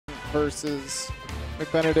versus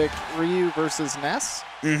McBenedict, Ryu versus Ness.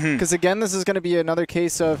 Mm-hmm. Because again, this is going to be another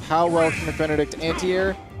case of how well can McBenedict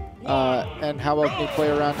anti-air and how well can he play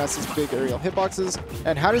around Ness's big aerial hitboxes,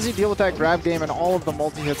 and how does he deal with that grab game and all of the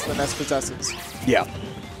multi-hits that Ness possesses. Yeah.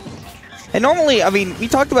 And normally, I mean, we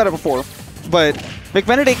talked about it before, but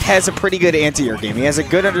McBenedict has a pretty good anti-air game. He has a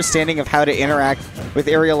good understanding of how to interact with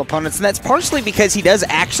aerial opponents, and that's partially because he does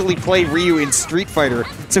actually play Ryu in Street Fighter,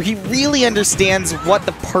 so he really understands what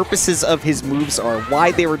the purposes of his moves are,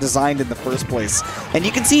 why they were designed in the first place. And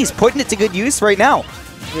you can see he's putting it to good use right now.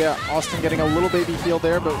 Yeah, Awestin getting a little baby heal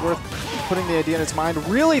there, but worth putting the idea in his mind.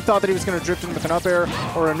 Really thought that he was going to drift in with an up air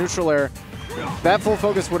or a neutral air. That full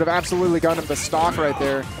focus would have absolutely gotten him the stock right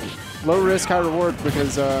there. Low risk, high reward,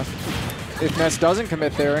 because if Ness doesn't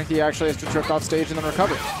commit there, he actually has to drift off stage and then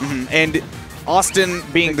recover. Mm-hmm. And Awestin,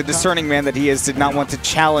 being the discerning man that he is, did not want to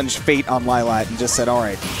challenge fate on Lilat and just said, all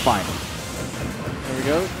right, fine. There we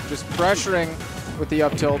go. Just pressuring with the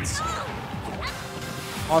up tilts.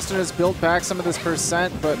 Awestin has built back some of this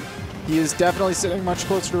percent, but he is definitely sitting much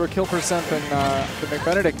closer to a kill percent than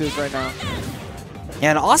McBenedict is right now.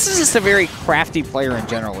 Yeah, and Austin's just a very crafty player in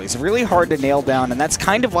general. He's really hard to nail down, and that's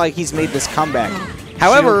kind of why he's made this comeback.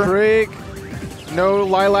 However, shield break. No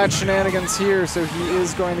Lilat shenanigans here, so he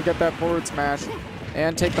is going to get that forward smash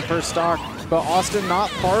and take the first stock. But Awestin not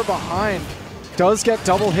far behind. Does get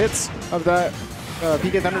double hits of that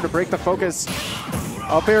PK Thunder to break the focus.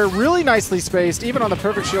 Up air really nicely spaced. Even on the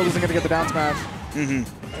perfect shield isn't going to get the down smash.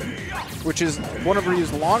 Mm-hmm. Which is one of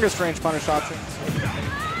Ryu's longest range punish options.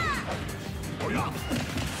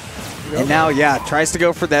 And now, yeah, tries to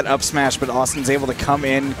go for that up smash, but Austin's able to come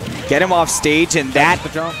in, get him off stage, and that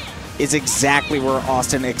is exactly where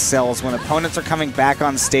Awestin excels. When opponents are coming back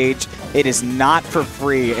on stage, it is not for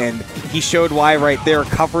free, and he showed why right there,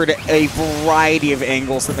 covered a variety of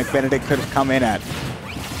angles that McBenedict could have come in at.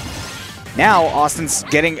 Now, Austin's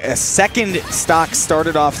getting a second stock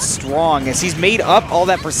started off strong as he's made up all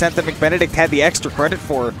that percent that McBenedict had the extra credit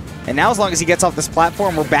for. And now as long as he gets off this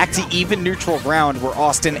platform, we're back to even neutral ground where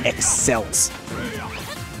Awestin excels.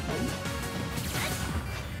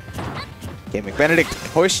 Okay,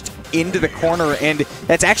 McBenedict pushed into the corner, and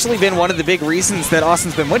that's actually been one of the big reasons that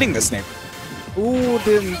Austin's been winning this game. Ooh,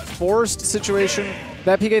 the forced situation.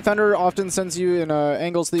 That PK Thunder often sends you in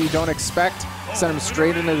angles that you don't expect. Sent him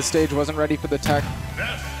straight into the stage, wasn't ready for the tech,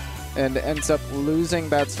 and ends up losing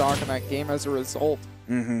that stock in that game as a result.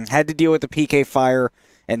 Mm-hmm. Had to deal with the PK Fire,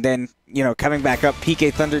 and then, you know, coming back up,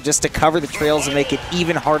 PK Thunder just to cover the trails and make it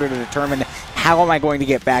even harder to determine how am I going to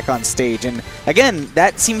get back on stage. And again,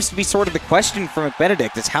 that seems to be sort of the question for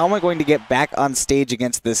McBenedict, is how am I going to get back on stage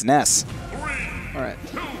against this Ness? All right,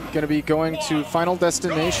 going to be going to Final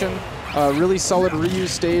Destination. Really solid Ryu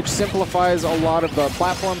stage, simplifies a lot of the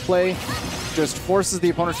platform play, just forces the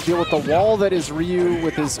opponent to deal with the wall that is Ryu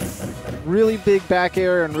with his really big back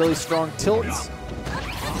air and really strong tilts.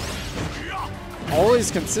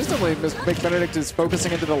 Always consistently, McBenedict is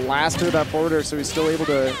focusing into the last of that forward air, so he's still able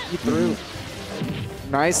to eat through.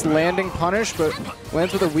 Nice landing punish, but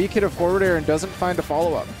lands with a weak hit of forward air and doesn't find a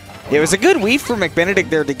follow-up. It was a good weave for McBenedict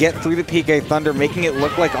there to get through the PK Thunder, making it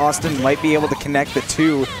look like Awestin might be able to connect the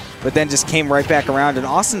two, but then just came right back around. And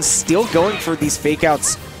Austin's still going for these fake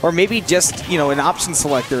outs, or maybe just, you know, an option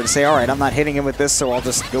selector to say, all right, I'm not hitting him with this, so I'll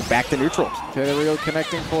just go back to neutral. Okay, there we go.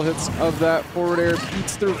 Connecting full hits of that forward air,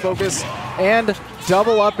 beats through focus, and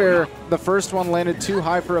double up air. The first one landed too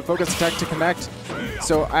high for a focus attack to connect.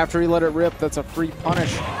 So after he let it rip, that's a free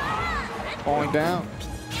punish. Falling down.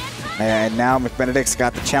 And now McBenedict's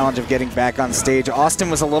got the challenge of getting back on stage. Awestin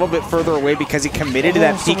was a little bit further away because he committed to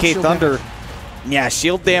that PK Thunder. Yeah,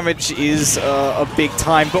 shield damage is a big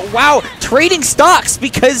time. But wow, trading stocks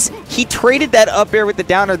because he traded that up air with the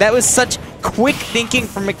downer. That was such quick thinking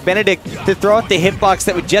from McBenedict to throw out the hitbox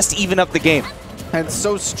that would just even up the game. And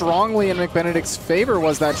so strongly in McBenedict's favor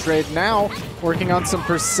was that trade. Now working on some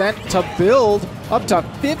percent to build up to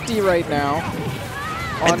 50 right now.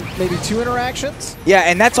 On maybe 2 interactions? Yeah,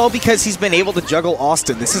 and that's all because he's been able to juggle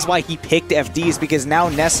Awestin. This is why he picked FDs, because now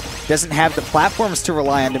Ness doesn't have the platforms to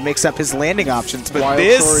rely on to mix up his landing options. But Wild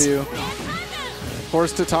this... Soryu.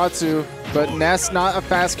 Forced to Tatsu, but Ness, not a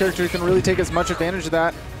fast character, can really take as much advantage of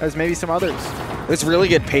that as maybe some others. There's really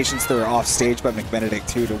good patience there off stage by McBenedict,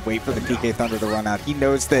 too, to wait for the PK Thunder to run out. He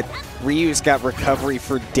knows that Ryu's got recovery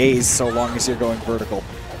for days so long as you're going vertical.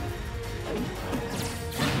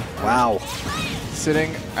 Wow.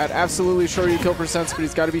 Sitting at absolutely short kill percents, but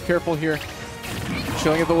he's got to be careful here.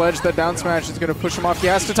 Chilling at the ledge, that down smash is going to push him off. He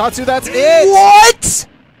has to Tatsu, that's it! What?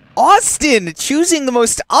 Awestin choosing the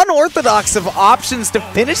most unorthodox of options to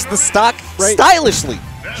finish the stock stylishly.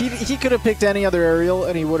 He could have picked any other aerial,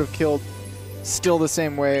 and he would have killed still the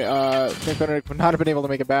same way. McBenedict would not have been able to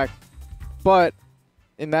make it back. But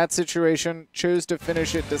in that situation, chose to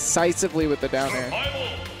finish it decisively with the down air.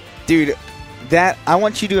 Dude, I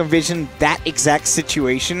want you to envision that exact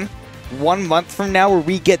situation 1 month from now where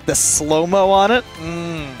we get the slow-mo on it.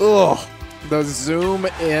 Ugh. The zoom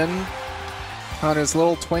in on his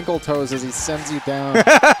little twinkle toes as he sends you down.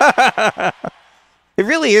 It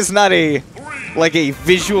really is not a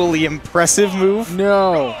visually impressive move.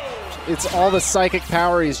 No. It's all the psychic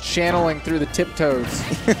power he's channeling through the tiptoes.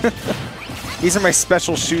 These are my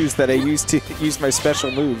special shoes that I use to use my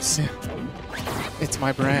special moves. It's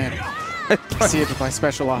my brand. I see it with my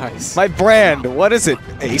special eyes. My brand. What is it?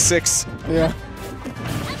 Asics? Yeah.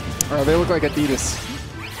 Oh, they look like Adidas.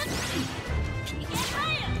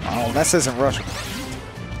 Oh, Ness isn't Russia.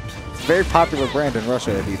 It's a very popular brand in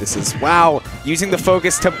Russia, Adidas is. Wow. Using the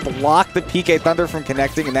focus to block the PK Thunder from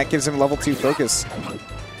connecting, and that gives him level 2 focus.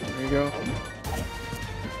 There you go.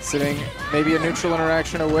 Sitting maybe a neutral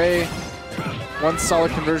interaction away. One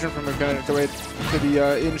solid conversion from McBenedict away to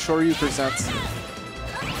the in Shoryu presents.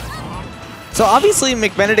 So obviously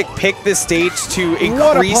McBenedict picked this stage to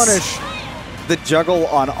increase the juggle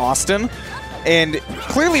on Awestin. And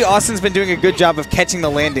clearly Austin's been doing a good job of catching the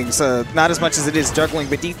landings, not as much as it is juggling.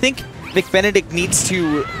 But do you think McBenedict needs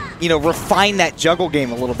to, refine that juggle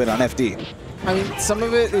game a little bit on FD? I mean, some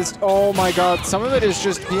of it is, oh my god, some of it is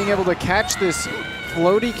just being able to catch this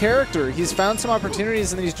floaty character. He's found some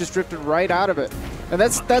opportunities and then he's just drifted right out of it. And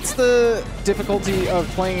that's the difficulty of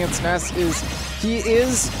playing against Ness, is he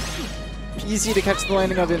is easy to catch the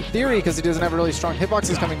landing of in theory because he doesn't have really strong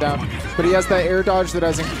hitboxes coming down, but he has that air dodge that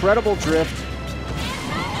has incredible drift.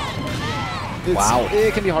 Wow.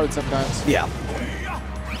 It can be hard sometimes. Yeah.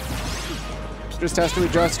 Just has to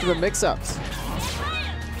adjust to the mix-ups.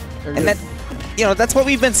 And that, that's what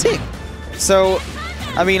we've been seeing. So,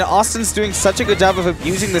 I mean, Austin's doing such a good job of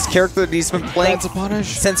abusing this character that he's been playing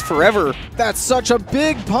since forever. That's such a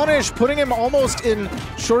big punish, putting him almost in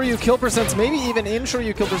Shoryu kill percents, maybe even in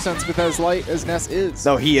Shoryu kill percents with as light as Ness is.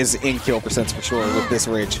 No, he is in kill percents for sure with this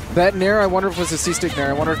rage. That nair, I wonder if it was a C-stick nair.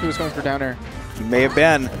 I wonder if he was going for down air. He may have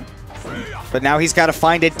been. But now he's got to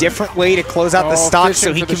find a different way to close out the stock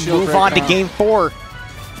so he can move on to game 4.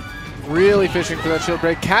 Really fishing for that shield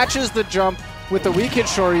break. Catches the jump with the weak hit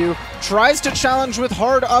Shoryu. Tries to challenge with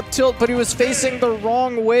hard up tilt, but he was facing the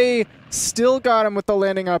wrong way. Still got him with the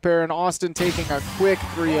landing up air, and Awestin taking a quick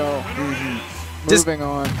 3-0. Moving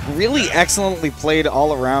on. Really excellently played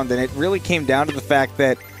all around, and it really came down to the fact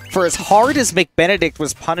that for as hard as McBenedict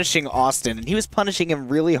was punishing Awestin, and he was punishing him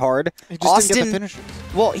really hard, he just didn't get the finishers.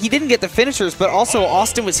 Well, he didn't get the finishers, but also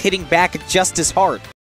Awestin was hitting back just as hard.